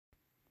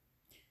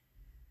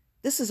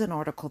This is an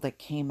article that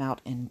came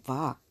out in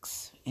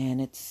Vox, and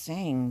it's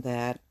saying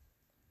that,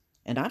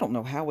 and I don't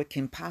know how it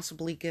can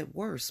possibly get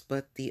worse,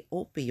 but the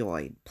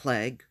opioid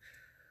plague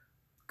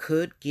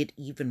could get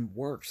even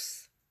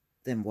worse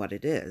than what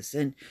it is.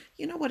 And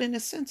you know what? In a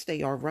sense,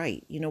 they are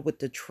right. With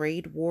the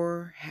trade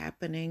war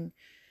happening,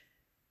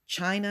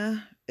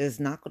 China is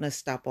not going to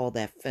stop all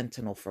that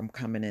fentanyl from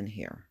coming in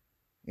here,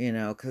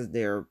 because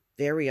they're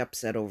very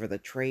upset over the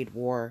trade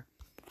war.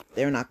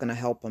 They're not going to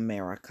help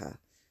America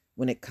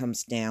when it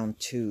comes down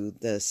to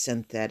the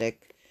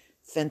synthetic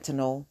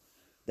fentanyl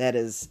that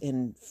is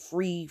in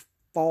free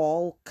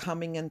fall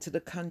coming into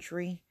the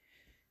country.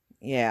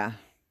 Yeah.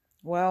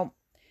 Well,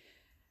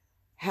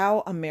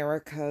 how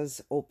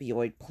America's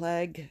opioid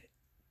plague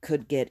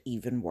could get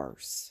even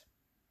worse.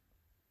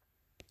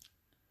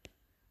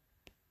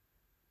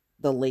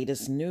 The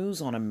latest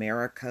news on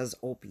America's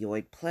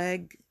opioid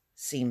plague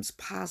seems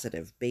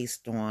positive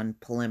based on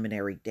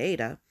preliminary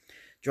data.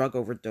 Drug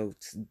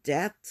overdose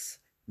deaths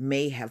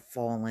may have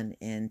fallen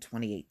in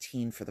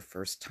 2018 for the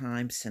first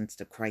time since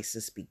the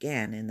crisis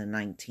began in the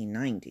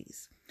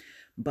 1990s.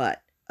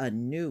 But a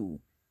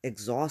new,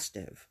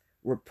 exhaustive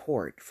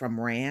report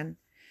from RAND,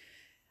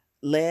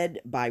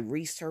 led by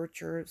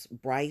researchers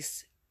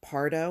Bryce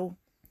Pardo,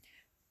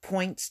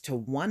 points to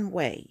one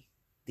way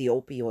the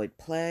opioid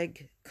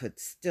plague could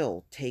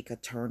still take a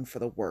turn for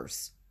the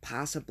worse,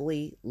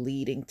 possibly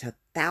leading to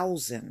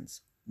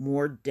thousands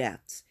more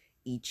deaths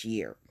each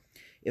year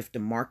if the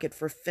market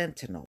for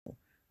fentanyl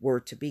were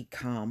to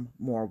become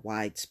more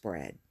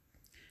widespread.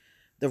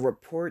 The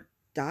report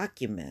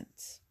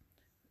documents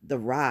the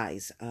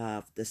rise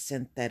of the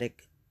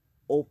synthetic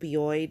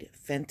opioid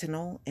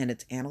fentanyl and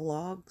its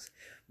analogs,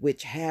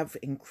 which have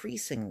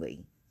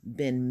increasingly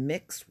been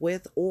mixed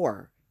with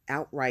or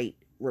outright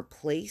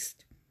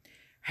replaced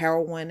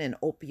heroin and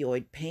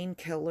opioid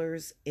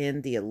painkillers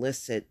in the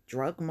illicit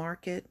drug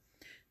market.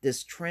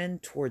 This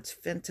trend towards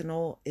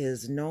fentanyl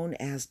is known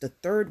as the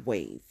third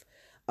wave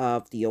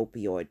of the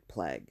opioid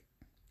plague,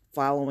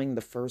 following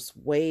the first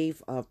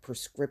wave of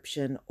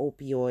prescription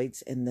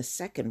opioids and the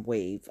second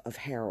wave of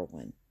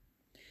heroin.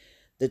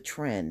 The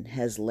trend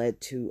has led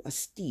to a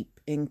steep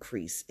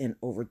increase in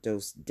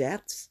overdose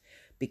deaths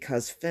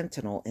because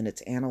fentanyl and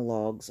its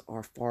analogs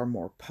are far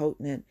more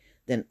potent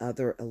than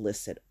other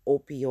illicit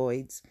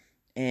opioids,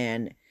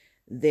 and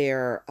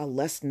they're a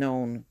less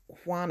known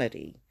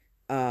quantity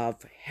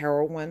of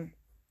heroin,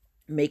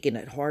 making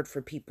it hard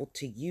for people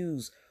to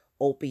use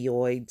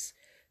opioids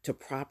to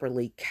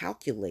properly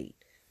calculate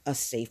a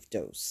safe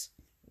dose.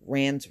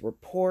 Rand's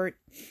report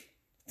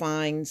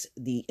finds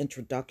the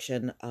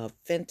introduction of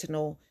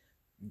fentanyl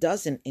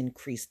doesn't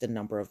increase the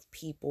number of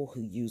people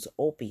who use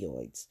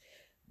opioids.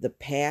 The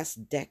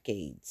past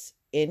decade's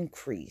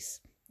increase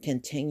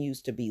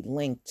continues to be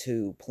linked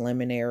to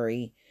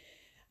preliminary,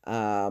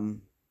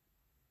 um,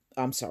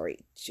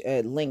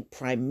 linked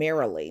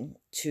primarily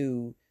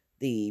to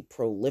the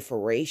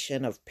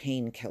proliferation of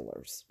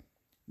painkillers,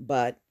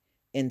 but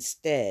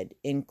instead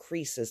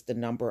increases the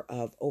number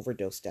of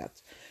overdose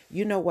deaths.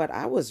 You know what?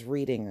 I was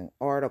reading an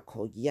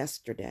article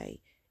yesterday,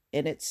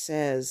 and it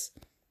says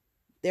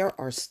there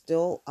are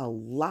still a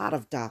lot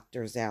of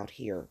doctors out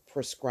here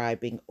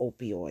prescribing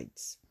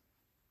opioids.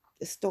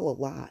 It's still a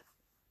lot.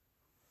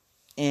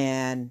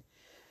 And,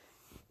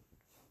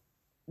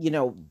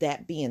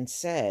 that being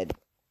said,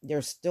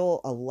 there's still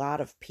a lot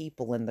of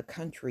people in the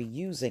country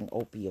using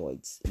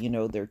opioids.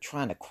 They're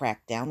trying to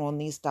crack down on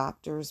these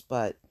doctors,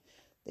 but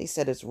they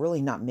said it's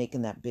really not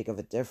making that big of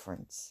a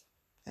difference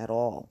at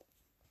all.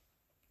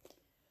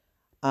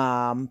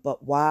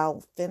 But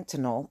while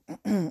fentanyl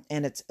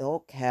and its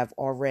ilk have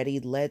already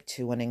led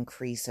to an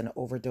increase in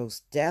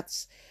overdose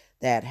deaths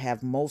that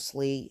have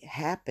mostly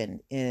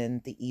happened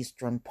in the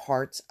eastern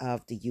parts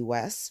of the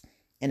US,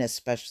 and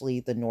especially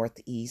the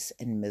Northeast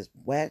and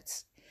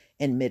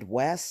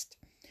Midwest,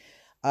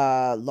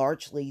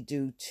 largely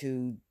due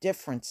to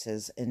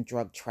differences in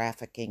drug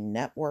trafficking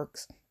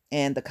networks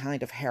and the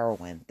kind of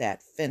heroin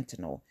that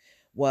fentanyl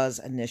was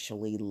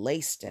initially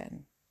laced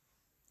in.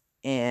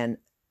 And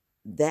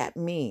that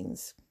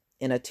means,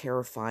 in a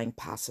terrifying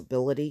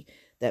possibility,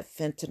 that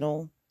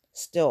fentanyl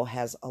still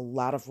has a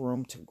lot of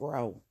room to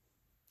grow.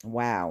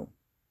 Wow.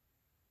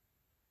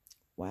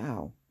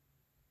 Wow.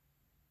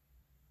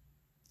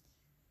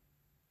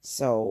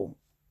 So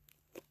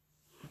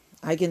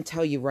I can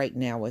tell you right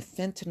now, if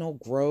fentanyl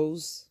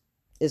grows,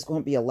 there's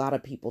going to be a lot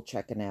of people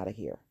checking out of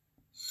here.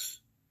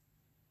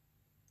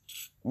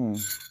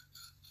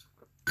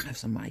 Have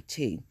some of my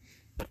tea.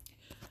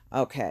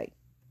 Okay.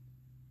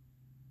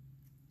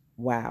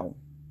 Wow.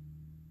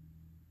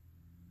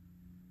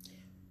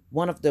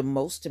 One of the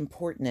most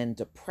important and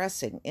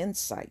depressing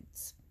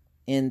insights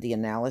in the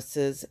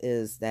analysis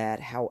is that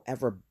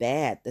however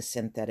bad the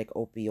synthetic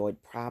opioid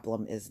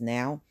problem is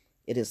now,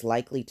 it is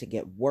likely to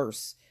get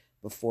worse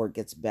before it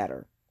gets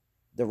better.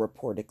 The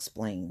report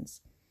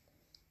explains.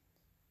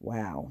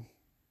 Wow.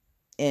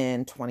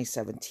 In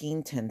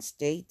 2017, 10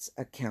 states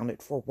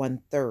accounted for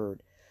 1/3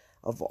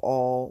 of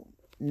all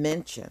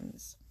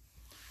mentions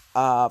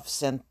of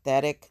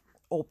synthetic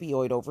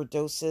opioid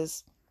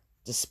overdoses,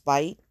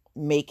 despite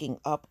making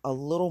up a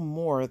little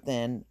more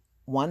than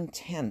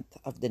 1/10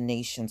 of the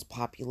nation's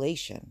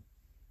population.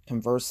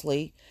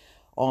 Conversely,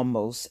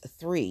 almost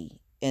 3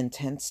 in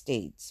 10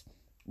 states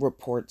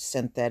report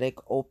synthetic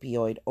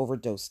opioid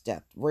overdose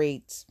death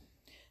rates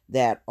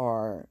that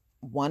are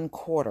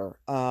 1/4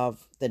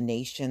 of the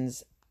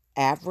nation's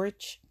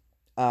average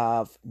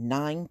of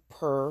 9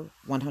 per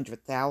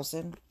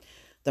 100,000.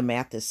 The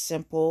math is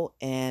simple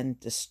and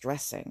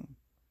distressing.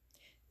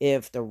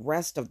 If the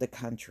rest of the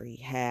country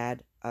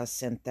had a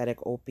synthetic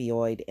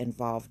opioid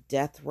involved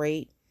death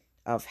rate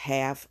of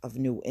half of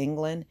New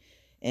England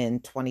in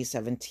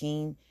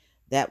 2017,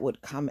 that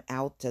would come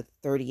out to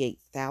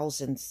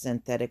 38,000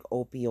 synthetic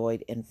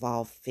opioid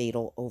involved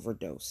fatal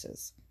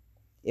overdoses.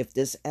 If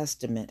this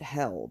estimate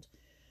held,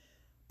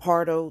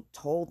 Pardo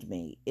told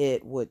me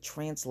it would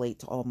translate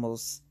to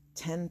almost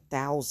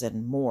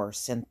 10,000 more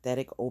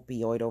synthetic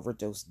opioid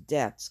overdose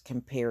deaths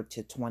compared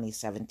to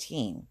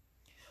 2017,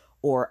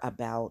 or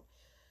about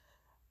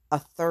a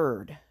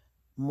third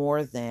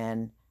more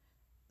than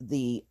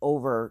the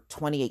over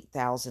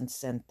 28,000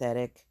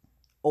 synthetic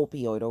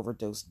opioid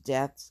overdose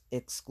deaths,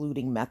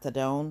 excluding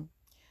methadone,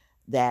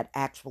 that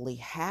actually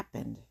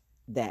happened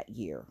that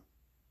year.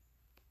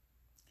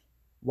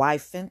 Why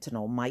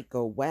fentanyl might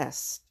go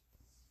west?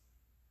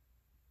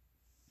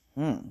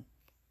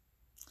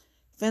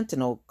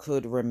 Fentanyl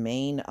could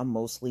remain a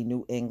mostly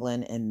New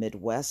England and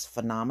Midwest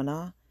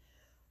phenomena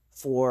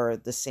for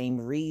the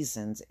same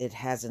reasons it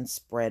hasn't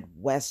spread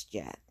west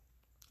yet.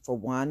 For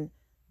one,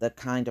 the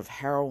kind of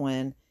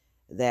heroin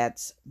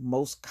that's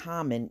most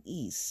common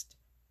east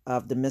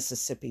of the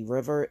Mississippi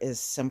River is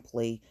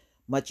simply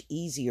much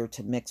easier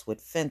to mix with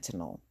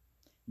fentanyl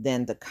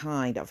than the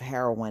kind of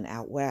heroin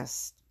out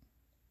west.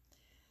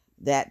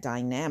 That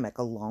dynamic,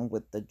 along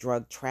with the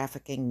drug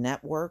trafficking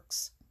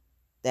networks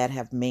that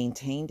have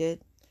maintained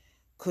it,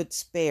 could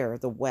spare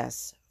the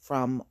West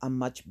from a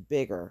much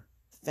bigger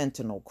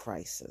fentanyl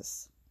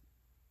crisis.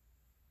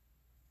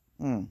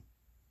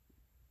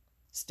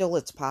 Still,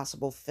 it's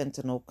possible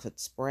fentanyl could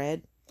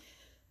spread.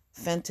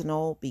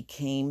 Fentanyl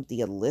became the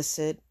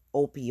illicit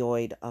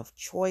opioid of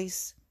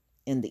choice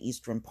in the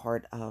eastern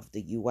part of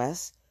the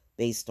U.S.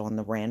 based on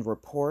the Rand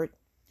report,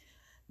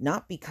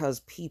 not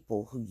because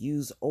people who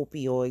use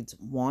opioids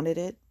wanted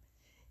it.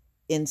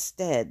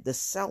 Instead, the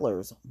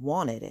sellers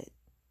wanted it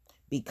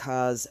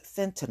because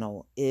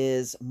fentanyl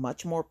is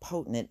much more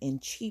potent and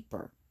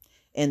cheaper,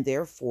 and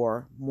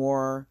therefore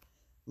more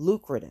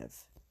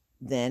lucrative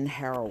than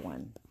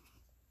heroin.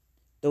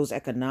 Those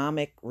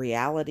economic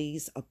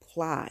realities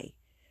apply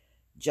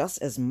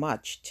just as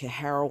much to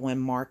heroin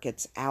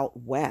markets out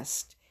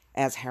west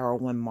as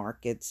heroin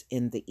markets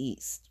in the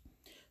east.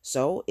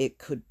 So it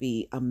could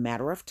be a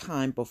matter of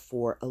time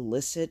before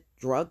illicit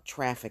drug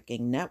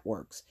trafficking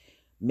networks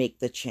make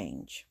the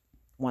change.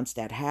 Once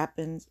that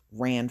happens,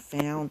 Rand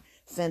found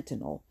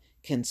fentanyl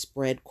can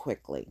spread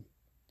quickly.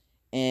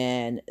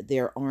 And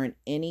there aren't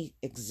any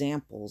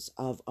examples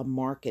of a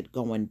market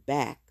going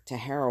back to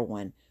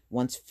heroin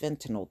once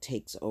fentanyl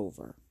takes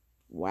over.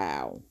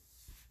 Wow.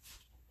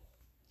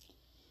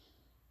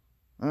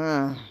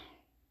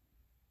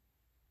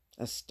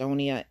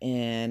 Estonia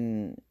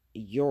in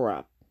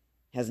Europe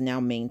has now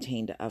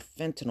maintained a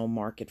fentanyl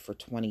market for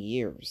 20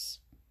 years.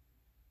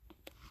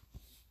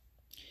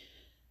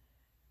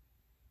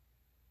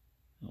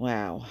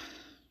 Wow.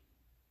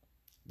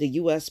 The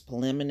U.S.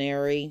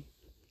 preliminary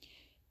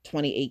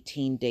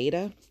 2018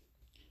 data,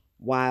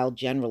 while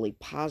generally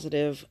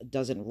positive,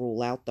 doesn't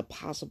rule out the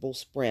possible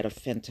spread of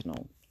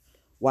fentanyl.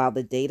 While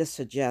the data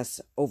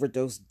suggests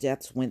overdose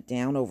deaths went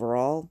down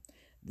overall,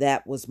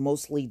 that was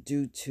mostly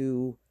due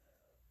to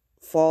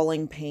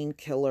falling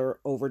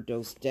painkiller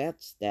overdose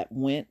deaths that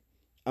went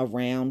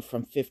around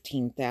from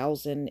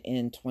 15,000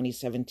 in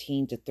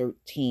 2017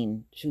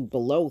 to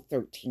below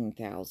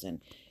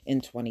 13,000 in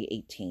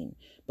 2018.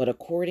 But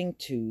according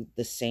to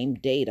the same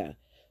data,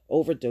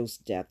 overdose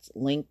deaths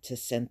linked to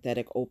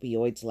synthetic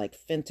opioids like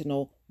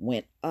fentanyl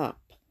went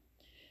up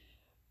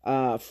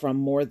from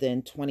more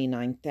than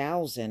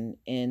 29,000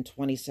 in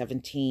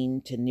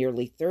 2017 to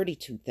nearly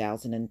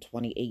 32,000 in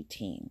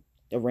 2018.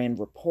 The Rand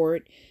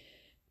report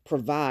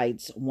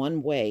provides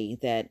one way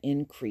that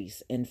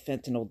increase in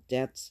fentanyl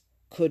deaths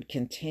could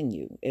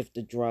continue if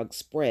the drug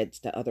spreads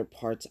to other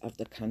parts of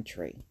the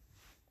country.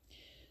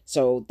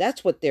 So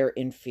that's what they're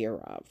in fear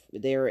of.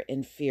 They're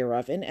in fear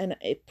of, and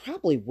it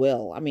probably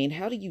will. I mean,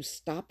 how do you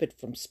stop it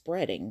from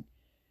spreading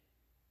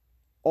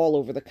all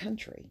over the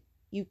country?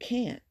 You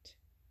can't.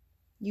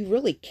 You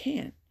really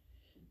can't.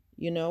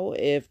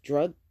 If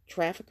drug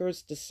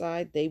traffickers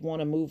decide they want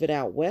to move it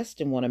out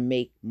west and want to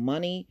make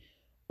money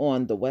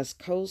on the West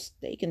Coast,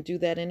 they can do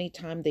that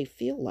anytime they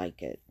feel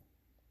like it.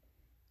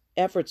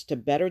 Efforts to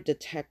better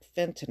detect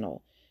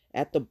fentanyl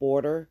at the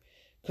border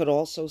could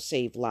also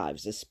save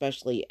lives,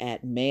 especially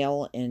at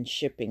mail and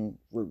shipping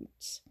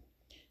routes,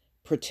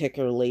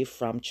 particularly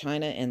from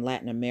China and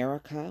Latin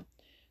America,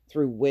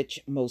 through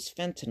which most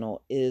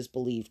fentanyl is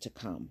believed to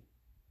come.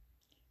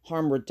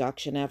 Harm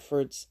reduction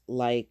efforts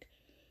like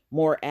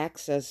More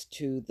access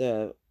to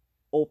the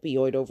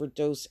opioid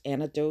overdose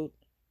antidote,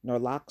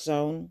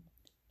 naloxone,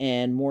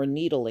 and more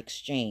needle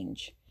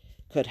exchange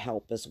could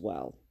help as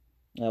well.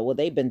 Well,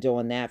 they've been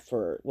doing that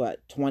for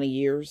what, 20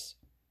 years?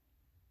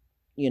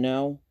 You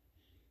know,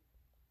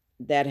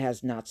 that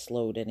has not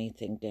slowed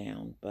anything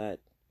down, but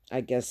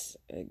I guess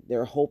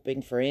they're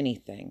hoping for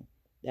anything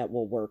that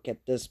will work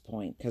at this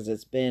point because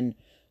it's been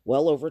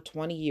well over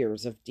 20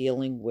 years of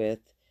dealing with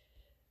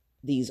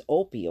these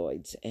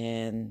opioids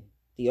and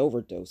the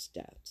overdose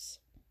deaths.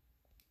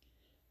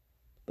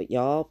 But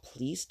y'all,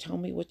 please tell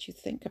me what you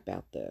think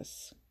about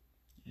this.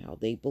 How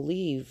they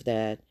believe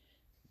that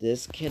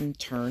this can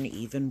turn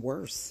even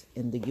worse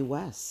in the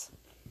US.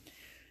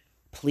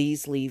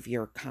 Please leave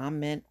your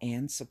comment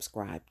and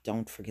subscribe.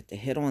 Don't forget to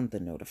hit on the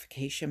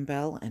notification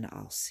bell, and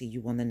I'll see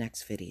you on the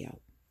next video.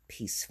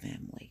 Peace,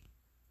 family.